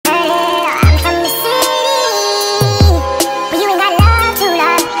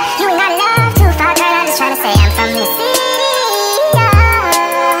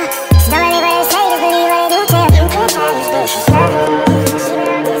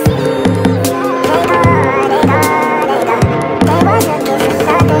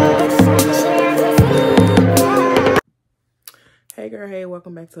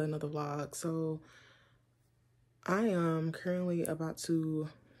to another vlog. So I am currently about to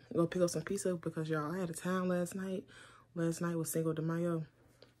go pick up some pizza because y'all, I had a time last night. Last night was Cinco De Mayo,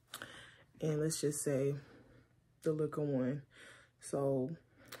 and let's just say the look on. So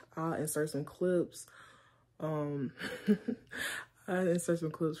I'll insert some clips. I'll insert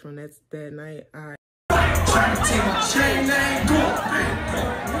some clips from that night.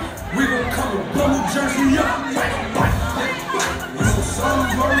 We gon' come with blue jersey up.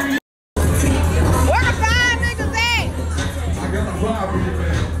 Where the 5 niggas at? I got a vibe with you,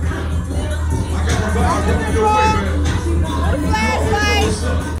 man. I got a vibe. Don't get away, man. With a flashlight.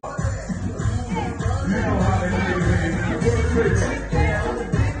 You know how they do.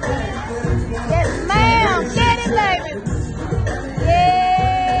 Yes, ma'am. Get it, baby. Yeah.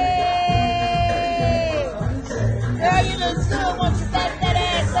 Girl, you look good. Won't you back that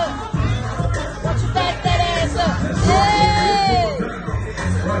ass up? Won't you back that ass up? Yeah.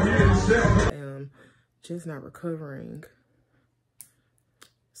 I am just not recovering.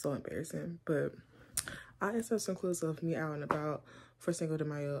 So embarrassing. But I insert some clips of me out and about for Cinco de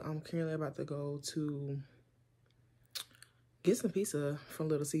Mayo. I'm currently about to go to get some pizza from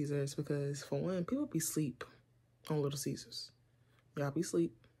Little Caesars because, for one, people be sleep on Little Caesars. Y'all be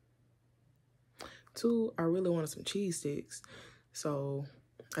sleep. 2, I really wanted some cheese sticks, so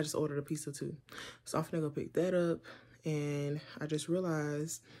I just ordered a pizza too. So I'm finna go pick that up, and I just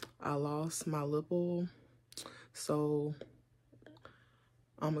realized I lost my lip oil, so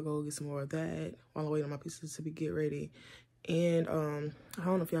I'm gonna go get some more of that while I wait on my pizza to get ready. And I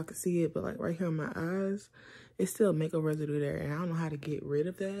don't know if y'all can see it, but like right here on my eyes, it's still makeup residue there, and I don't know how to get rid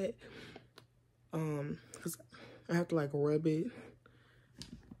of that. Cause I have to like rub it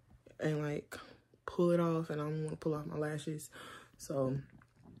and like pull it off, and I don't want to pull off my lashes. So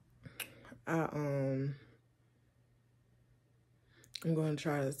I'm going to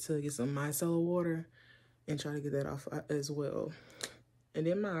try to get some micellar water and try to get that off as well. And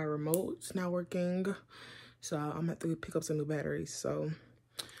then my remote's not working, so I'm gonna have to pick up some new batteries. So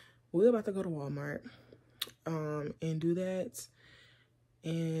we're about to go to Walmart and do that.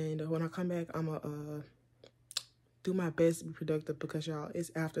 And when I come back, I'm gonna do my best to be productive because, y'all,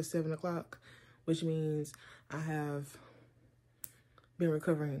 it's after 7 o'clock, which means I have been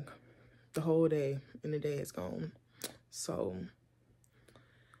recovering the whole day, and the day is gone. So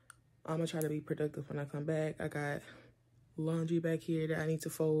I'm gonna try to be productive when I come back. I got laundry back here that I need to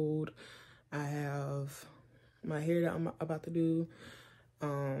fold. I have my hair that I'm about to do.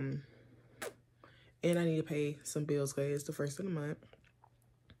 And I need to pay some bills because it's the first of the month.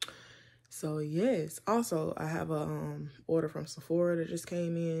 So yes, also I have a order from Sephora that just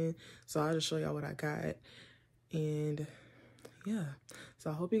came in. So I'll just show y'all what I got. And yeah, so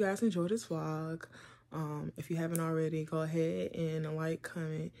I hope you guys enjoyed this vlog. If you haven't already, go ahead and like,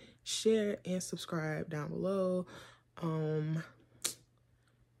 comment, share, and subscribe down below. And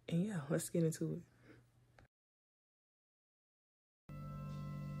yeah, let's get into it.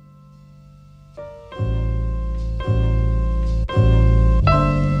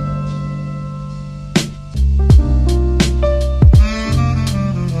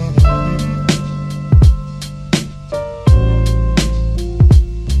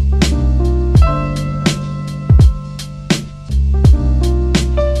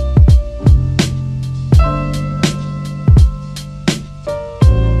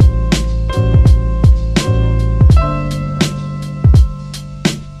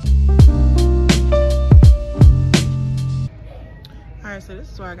 So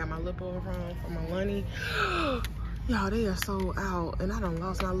this is where I got my lip oil from my Lunny. Y'all, they are sold out, and I done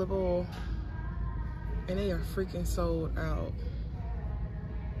lost my lip oil, and they are freaking sold out.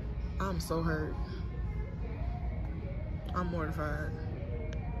 I'm so hurt. I'm mortified.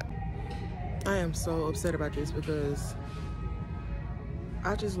 I am so upset about this because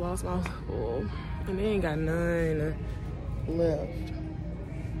I just lost my lip oil, and they ain't got none left.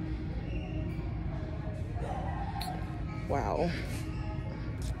 Wow.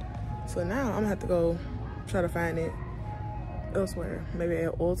 So now I'm gonna have to go try to find it elsewhere. Maybe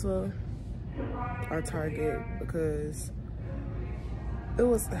at Ulta or Target because it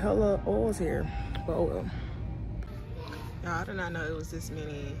was hella oils here. But oh well. Y'all, I did not know it was this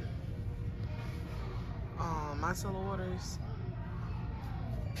many micellar waters.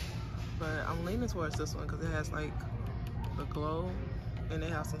 But I'm leaning towards this one because it has like the glow and they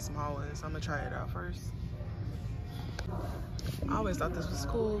have some small ones. So I'm gonna try it out first. I always thought this was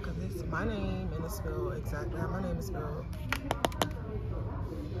cool because it's my name and it's spelled exactly how my name is spelled.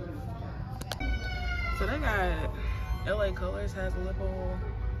 So they got LA Colors has a lip oil,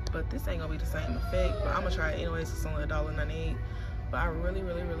 but this ain't gonna be the same effect. But I'm gonna try it anyways. It's only $1.98. but I really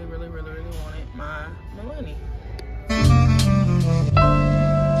wanted my money.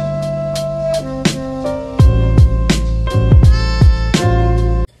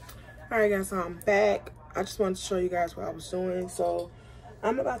 Alright guys, so I'm back. I just wanted to show you guys what I was doing. So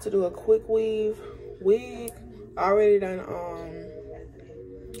I'm about to do a quick wig. I already done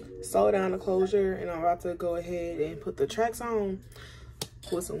sewed down the closure, and I'm about to go ahead and put the tracks on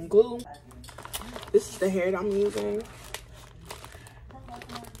with some glue. This is the hair that I'm using.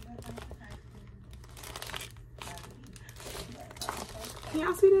 Can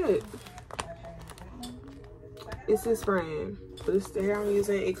y'all see that? It's this brand. This is the hair I'm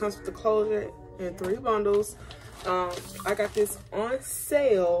using. It comes with the closure in 3 bundles. I got this on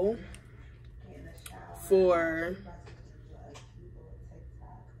sale for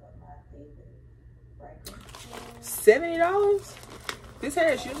 $70. This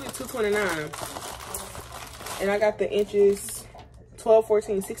hair is usually $229, and I got the inches 12,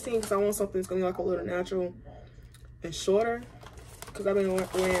 14, 16 because I want something that's gonna be like a little natural and shorter because I've been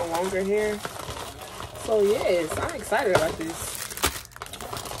wearing longer hair. So yes, I'm excited about this.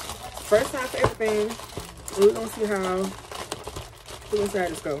 First time for everything. We're gonna see how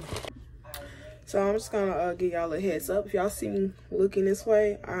this go. So I'm just gonna give y'all a heads up. If y'all see me looking this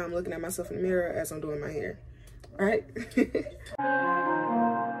way, I'm looking at myself in the mirror as I'm doing my hair. All right.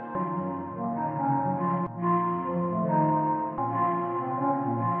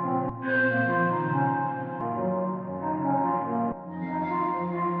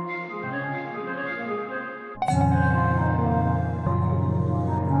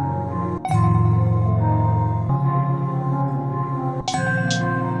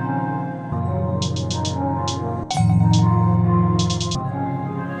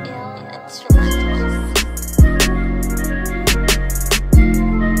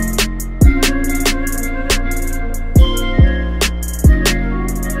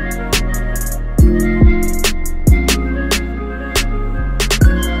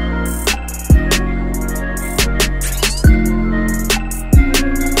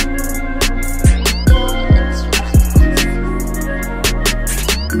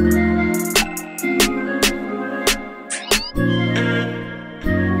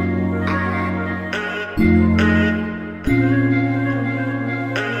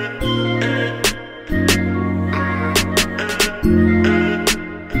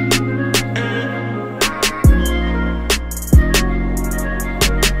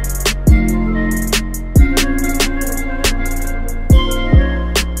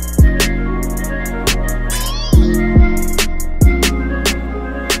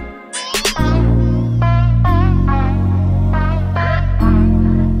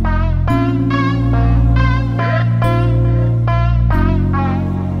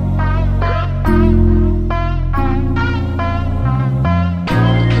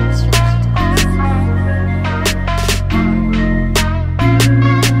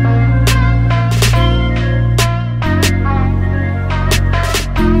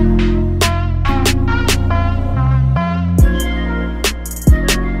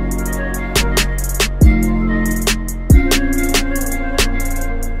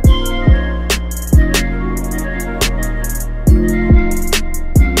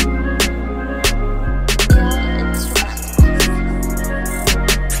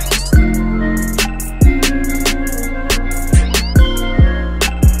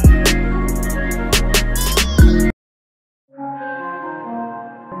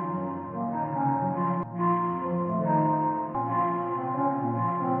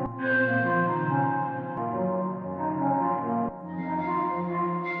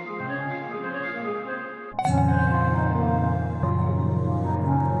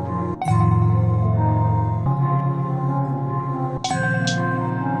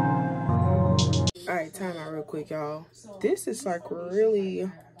 Alright, time out real quick, y'all. This is like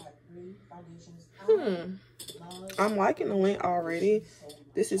really, I'm liking the length already.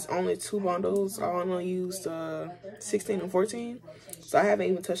 This is only 2 bundles. I only used 16 and 14, so I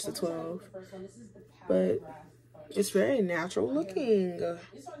haven't even touched the 12. But it's very natural looking.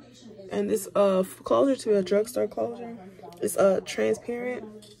 And this closure to a drugstore closure. It's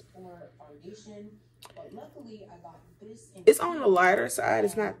transparent. It's on the lighter side.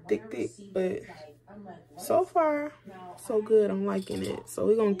 It's not thick, but so far, so good. I'm liking it. So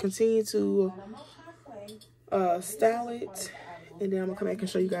we're gonna continue to style it, and then I'm gonna come back and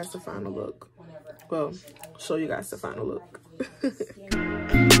show you guys the final look. Well, show you guys the final look.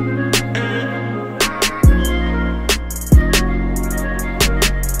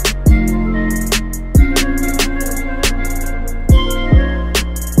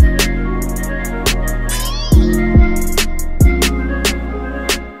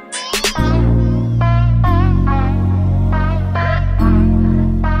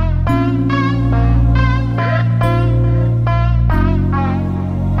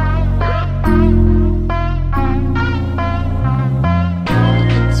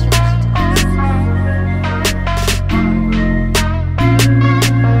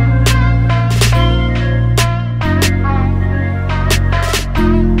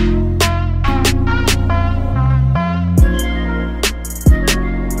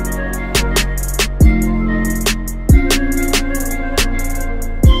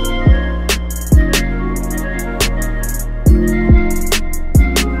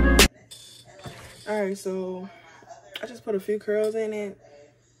 Alright, so I just put a few curls in it.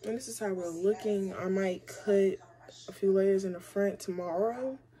 And this is how we're looking. I might cut a few layers in the front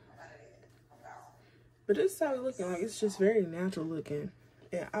tomorrow. But this is how we're looking. Like, it's just very natural looking.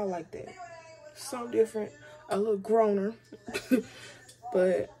 And I like that. So different. A little growner.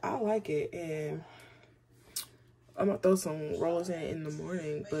 But I like it. And I'm going to throw some rollers in the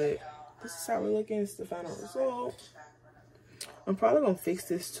morning. But this is how we're looking. It's the final result. I'm probably going to fix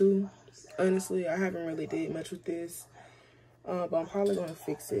this too. Honestly, I haven't really did much with this. But I'm probably going to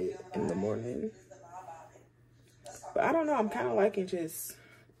fix it in the morning. But I don't know. I'm kind of liking just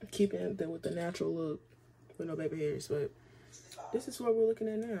keeping it with the natural look with no baby hairs. But this is what we're looking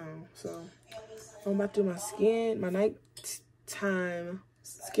at now. So I'm about to do my skin, my nighttime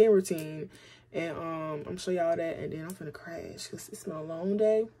skin routine. And I'm going to show y'all that. And then I'm finna crash because it's been a long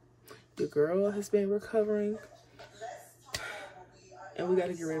day. The girl has been recovering. And we got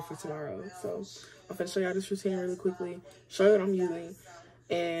to get ready for tomorrow. So I'm going to show y'all this routine really quickly. Show you what I'm using.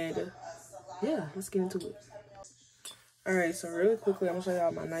 And yeah, let's get into it. Alright, so really quickly, I'm going to show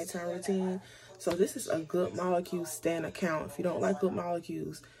y'all my nighttime routine. So this is a Good Molecules Stan account. If you don't like Good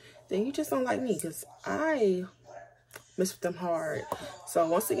Molecules, then you just don't like me. Because I mess with them hard. So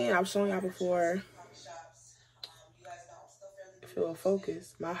once again, I was showing y'all before. If it will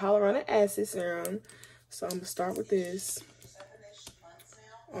focus. My hyaluronic acid serum. So I'm going to start with this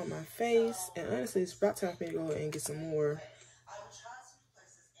on my face, and honestly it's about time for me to go and get some more.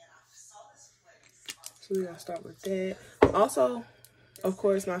 So we're gonna start with that. Also, of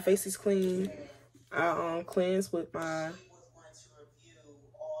course, my face is clean. I cleanse with my,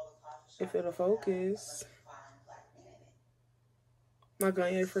 if it'll focus, my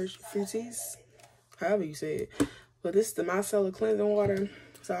Garnier Fructis, however you say it. But this is the micellar cleansing water,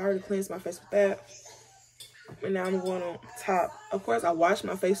 so I already cleansed my face with that. And now I'm going on top. Of course, I wash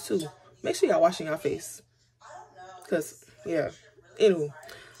my face too. Make sure y'all washing your face. Because, yeah. Anywho,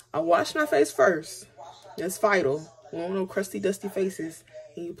 I wash my face first. That's vital. We don't want no crusty, dusty faces.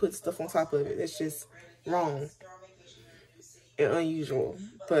 And you put stuff on top of it. That's just wrong. And unusual.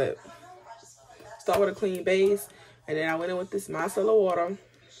 But, start with a clean base. And then I went in with this micellar water.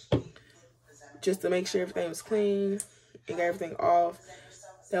 Just to make sure everything was clean. And got everything off.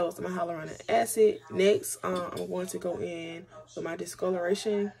 That was my hyaluronic acid. Next, I'm going to go in with my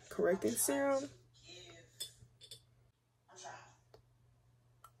discoloration correcting serum.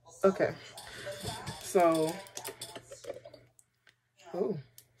 Okay. So, oh.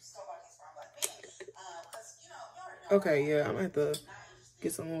 Okay, yeah, I'm gonna have to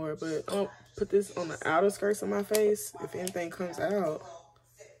get some more, but I'll put this on the outer skirts of my face if anything comes out.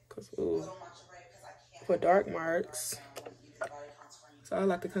 Cause, ooh, for dark marks. So I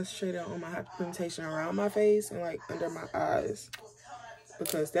like to concentrate on my hyperpigmentation around my face and like under my eyes,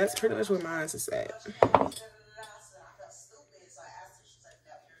 because that's pretty much where mine is at.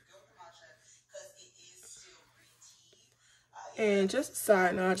 And just a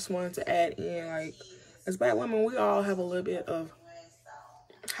side note, I just wanted to add in, like, as Black women, we all have a little bit of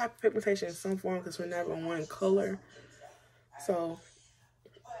hyperpigmentation in some form because we're never one color. So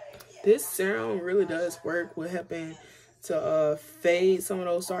this serum really does work with helping to fade some of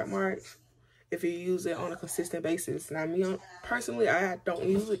those dark marks if you use it on a consistent basis. Now, me personally, I don't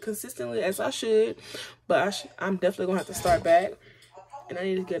use it consistently as I should, but I'm definitely gonna have to start back, and I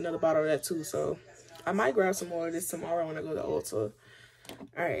need to get another bottle of that too. So I might grab some more of this tomorrow when I go to Ulta.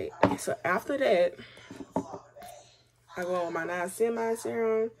 All right, so after that, I go on my niacinamide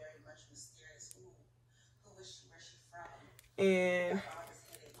serum, and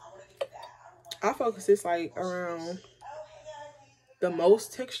I focus this like around the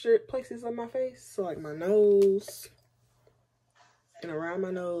most textured places of my face. So like my nose, and around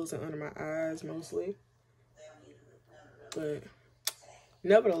my nose and under my eyes mostly. But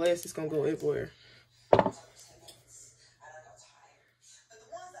nevertheless, it's gonna go everywhere.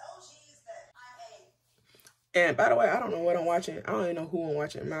 And by the way, I don't know what I'm watching. I don't even know who I'm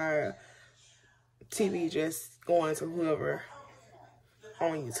watching. My TV just going to whoever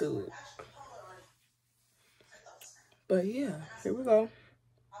on YouTube. But yeah, here we go.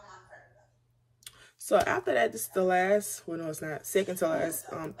 So after that, this is the last, well no it's not, second to last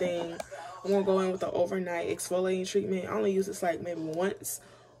thing. I'm gonna go in with the overnight exfoliating treatment. I only use this like maybe once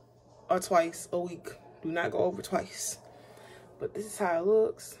or twice a week. Do not go over twice. But this is how it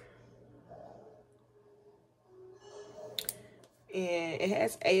looks. And it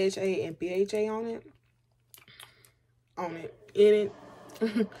has AHA and BHA on it. In it.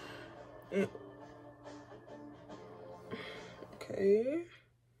 And, okay.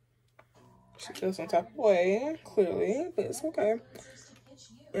 She feels some type of way, clearly, but it's okay.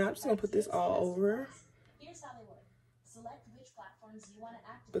 And I'm just gonna put this all over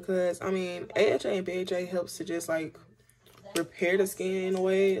because I mean AHA and BHA helps to just like repair the skin in a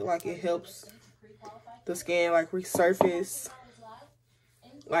way. Like it helps the skin like resurface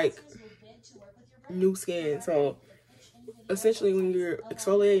like new skin. So essentially when you're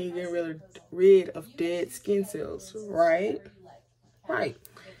exfoliating, you're getting rid of dead skin cells, right?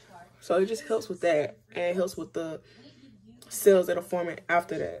 So it just helps with that, and it helps with the cells that are forming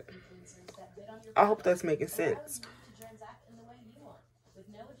after that. I hope that's making sense.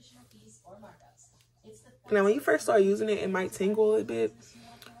 Now when you first start using it, it might tingle a bit,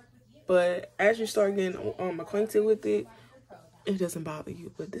 but as you start getting acquainted with it, it doesn't bother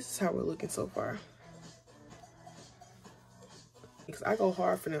you. But this is how we're looking so far. Because I go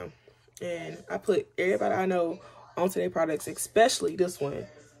hard for them, and I put everybody I know onto their products, especially this one,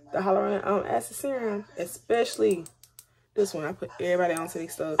 the hyaluronic acid serum, especially this one. I put everybody onto their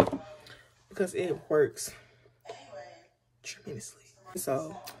stuff because it works tremendously.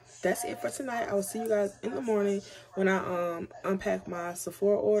 So that's it for tonight. I will see you guys in the morning when I unpack my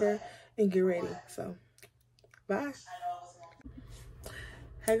Sephora order and get ready. So bye.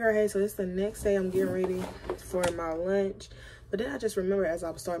 Hey girl, hey, so it's the next day. I'm getting ready for my lunch, but then I just remember as I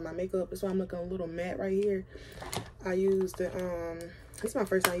was starting my makeup, that's why I'm looking a little matte right here. I used the it's my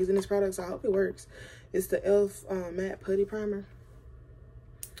first time using this product, so I hope it works. It's the e.l.f. Matte Putty Primer,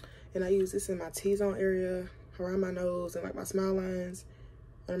 and I use this in my T-zone area, around my nose, and like my smile lines,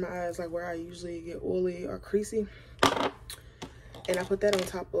 under my eyes, like where I usually get oily or creasy. And I put that on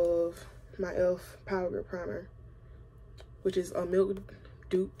top of my e.l.f. Power Grip Primer, which is a milk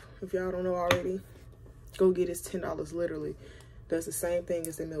dupe. If y'all don't know already, go get it. It's $10 literally. Does the same thing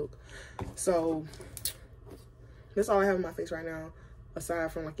as the milk. So that's all I have on my face right now,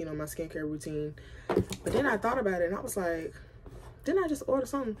 aside from like, you know, my skincare routine. But then I thought about it and I was like, didn't I just order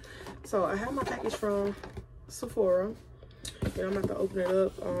something? So I have my package from Sephora, and I'm about to open it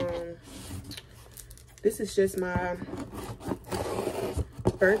up. This is just my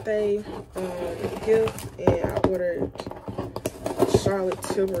birthday gift, and I ordered Charlotte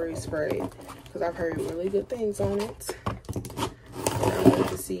Tilbury spray because I've heard really good things on it, and I wanted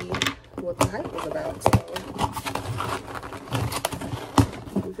to see what the hype was about. So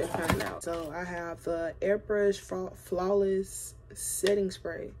we can find out. So I have the Airbrush Flawless Setting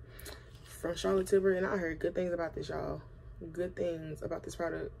Spray from Charlotte Tilbury, and I heard good things about this, y'all. Good things about this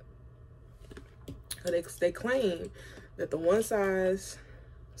product. They claim that the one size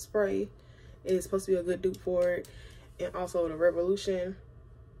spray is supposed to be a good dupe for it, and also the Revolution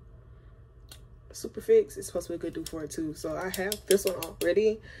Super Fix is supposed to be a good dupe for it too. So I have this one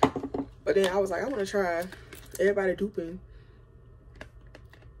already, but then I was like, I want to try everybody duping,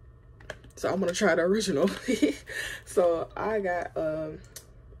 so I'm gonna try the original. So I got a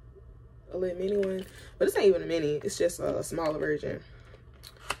little mini one, but it's not even a mini, it's just a smaller version,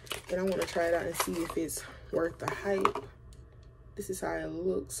 and I want to try it out and see if it's worth the hype. This is how it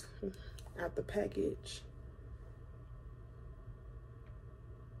looks out the package.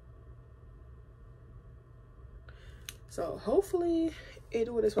 So hopefully it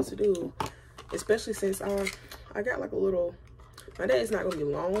do what it's supposed to do, especially since I got like a little, my day is not gonna be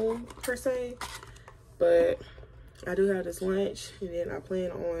long per se, but I do have this lunch, and then I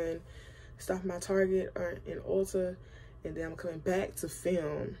plan on stopping my Target in Ulta, and then I'm coming back to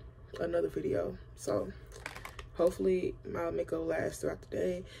film another video. So hopefully my makeup lasts throughout the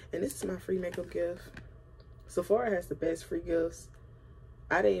day. And this is my free makeup gift. Sephora has the best free gifts.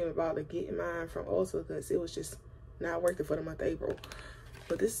 I didn't even bother getting mine from Ulta because it was just not worth it for the month of April.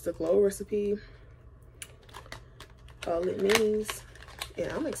 But this is the Glow Recipe lip minis,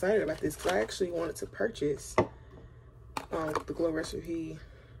 and I'm excited about this because I actually wanted to purchase the Glow Recipe,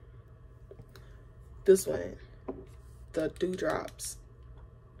 this one, the Dewdrops.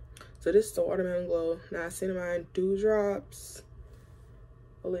 So this is the Watermelon Glow Niacinamide Dewdrops,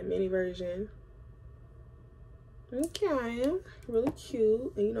 a lip mini version. Okay, really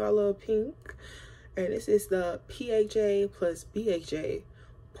cute, and you know I love pink. And this is the PHA plus BHA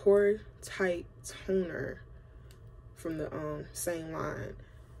Pore Tight Toner from the same line.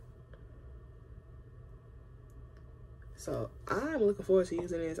 So I'm looking forward to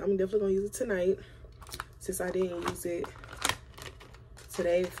using this. I'm definitely gonna use it tonight, since I didn't use it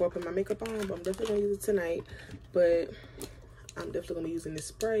today before I put my makeup on, but I'm definitely gonna use it tonight. But I'm definitely gonna be using this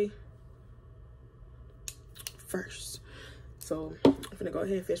spray first. So I'm gonna go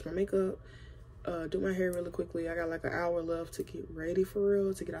ahead and finish my makeup, do my hair really quickly. I got like an hour left to get ready for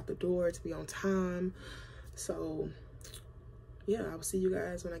real, to get out the door, to be on time. So yeah, I will see you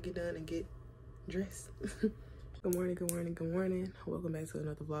guys when I get done and get dressed. Good morning, good morning, good morning. Welcome back to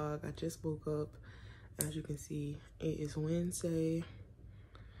another vlog. I just woke up As you can see, it is Wednesday.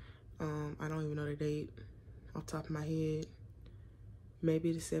 I don't even know the date off the top of my head.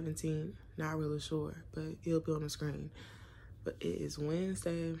 Maybe the 17th, not really sure, but it'll be on the screen. But it is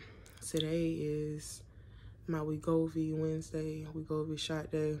Wednesday. Today is my WeGovy Wednesday, WeGovy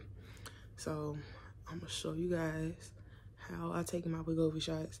shot day. So I'm gonna show you guys how I take my WeGovy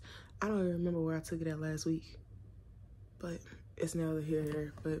shots. I don't even remember where I took it at last week, but it's neither here nor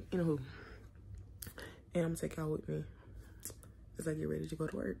there. But anywho, and I'm gonna take y'all with me as I get ready to go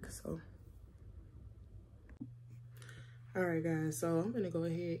to work. So all right guys, so I'm gonna go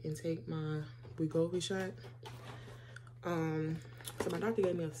ahead and take my WeGovy shot. So my doctor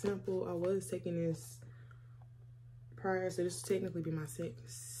gave me a sample. I was taking this prior, so this will technically be my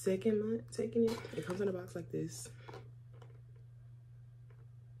second month taking it. It comes in a box like this,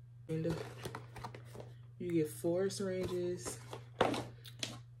 and you get 4 syringes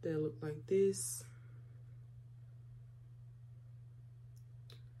that look like this.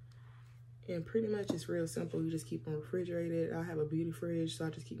 And pretty much it's real simple. You just keep them refrigerated. I have a beauty fridge, so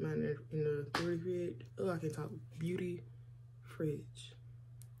I just keep mine in the fridge. Oh, I can talk. Beauty fridge.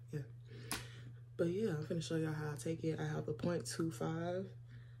 Yeah. But yeah, I'm gonna show y'all how I take it. I have a 0.25,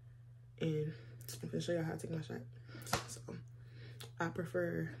 and I'm gonna show y'all how I take my shot. So I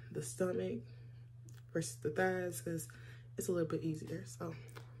prefer the stomach versus the thighs because it's a little bit easier. So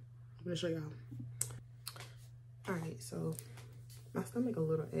I'm gonna show y'all. All right, so my stomach a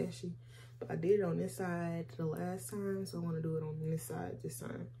little ashy. But I did it on this side the last time, so I want to do it on this side this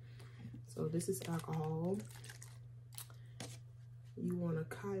time. So this is alcohol. You want a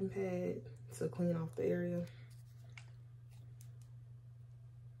cotton pad to clean off the area.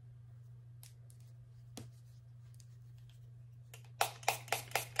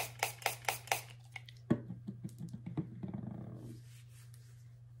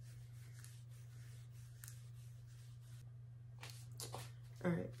 All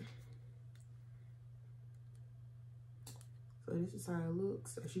right. So this is how it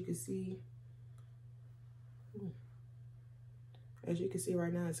looks. As you can see,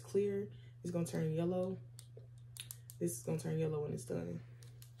 right now it's clear. It's gonna turn yellow. This is gonna turn yellow when it's done.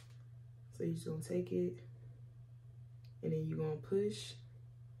 So you're just gonna take it, and then you're gonna push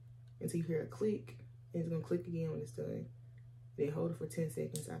until you hear a click, and it's gonna click again when it's done. Then hold it for 10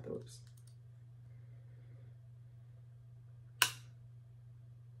 seconds afterwards.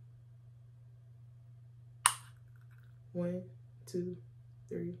 One, 2,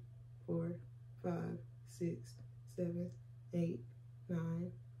 3, 4, 5, 6, 7, 8,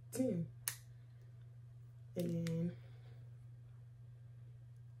 9, 10. And then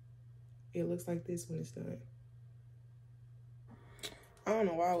it looks like this when it's done. I don't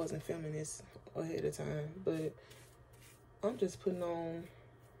know why I wasn't filming this ahead of time, but I'm just putting on.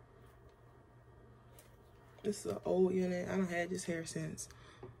 This is an old unit. I done had this hair since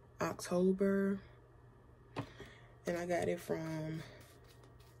October. And I got it from,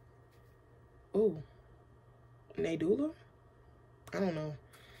 Nadula? I don't know.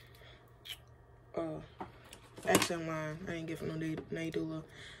 Actually, I'm lying. I didn't get it from no Nadula.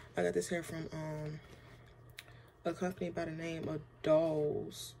 I got this hair from a company by the name of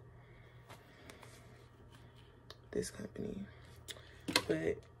Dolls. This company.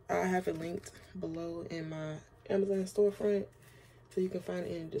 But I have it linked below in my Amazon storefront, so you can find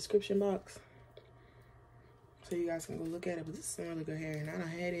it in the description box. So you guys can go look at it. But this is some really good hair, and I done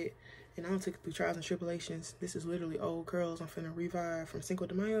had it, and I done took it through trials and tribulations. This is literally old curls I'm finna revive from Cinco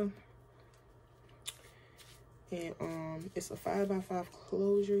De Mayo. And it's a 5x5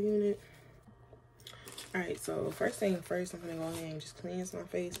 closure unit. All right, so first thing first, I'm gonna go ahead and just cleanse my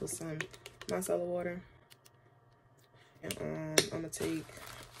face with some micellar water. And I'm gonna take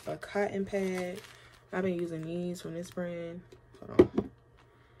a cotton pad. I've been using these from this brand. Hold on.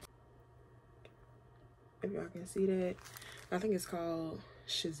 If y'all can see that. I think it's called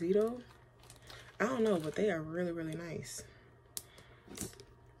Shizito. I don't know, but they are really, really nice.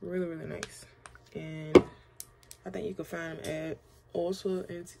 Really, really nice. And I think you can find them at Ulta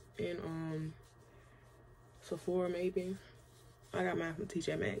and Sephora maybe. I got mine from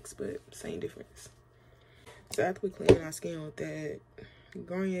TJ Maxx, but same difference. So after we clean our skin with that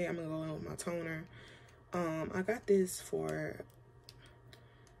Garnier, I'm gonna go in with my toner. I got this for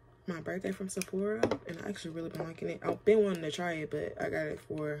my birthday from Sephora, and I actually really been liking it. I've been wanting to try it, but I got it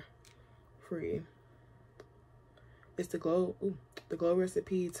for free. It's the Glow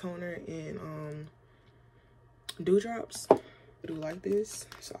Recipe toner and dewdrops. I do like this,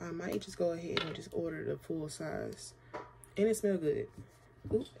 so I might just go ahead and just order the full size. And it smells good.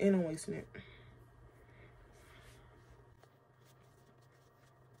 Ooh, and I'm wasting it.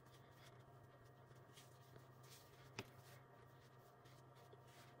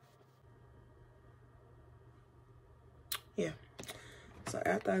 So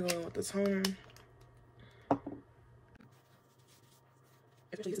after I go in with the toner,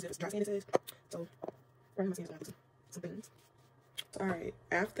 especially this is dry skin, it says. So right my skin is going to do some things. Alright,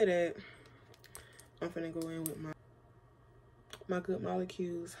 after that, I'm finna go in with my Good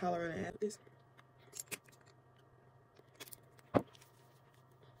Molecules Hyaluronic Acid. This.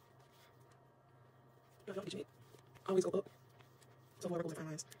 Don't get it. Always go up. So water goes in fine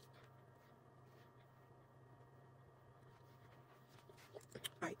lines.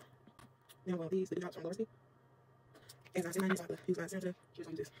 Alright. Now one of these, the drops from Lorsky. And I said, I need to use my center. Here's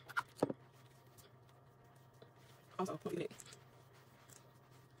how I use this. Also, don't forget it.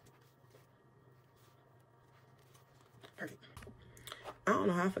 Perfect. I don't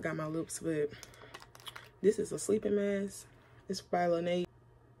know how I forgot my lips, but this is a sleeping mask. It's by Laneige.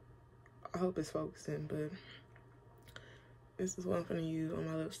 I hope it's focusing, but this is what I'm gonna use on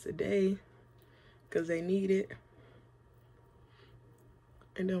my lips today because they need it.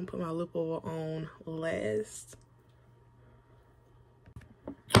 And then put my lip oil on last.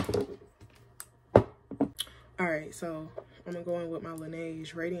 Alright, so I'm gonna go in with my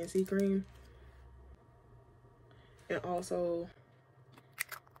Laneige Radiancy Cream. And also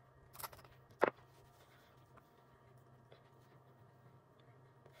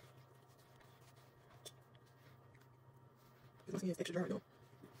my skin is extra dry though.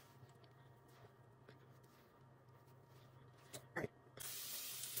 Alright.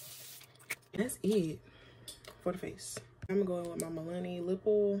 And that's it for the face. I'm gonna go in with my Milani lip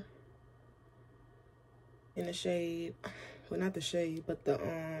oil in the shade, well not the shade, but the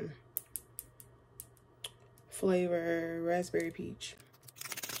flavor Raspberry Peach.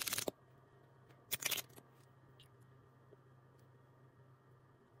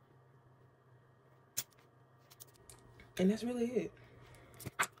 And that's really it.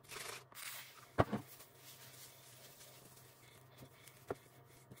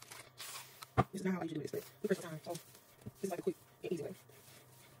 This is not how I usually do this, but we press time, so this is like a quick and easy way.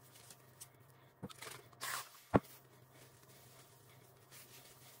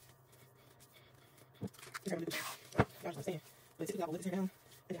 This is how we do it. Y'all just understand. But typically I will let this hair down,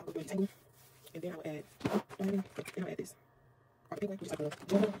 and then I will do a detangle, and then I will add, then I'll add this. Or anyway, just like a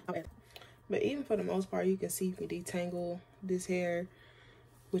gel, I'll add. But even for the most part, you can see you can detangle this hair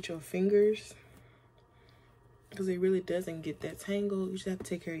with your fingers because it really doesn't get that tangled. You just have to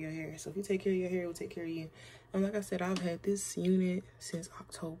take care of your hair. So if you take care of your hair, it will take care of you. And like I said, I've had this unit since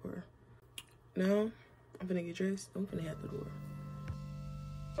October. Now, I'm gonna get dressed. I'm gonna head to the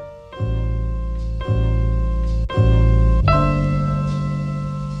door.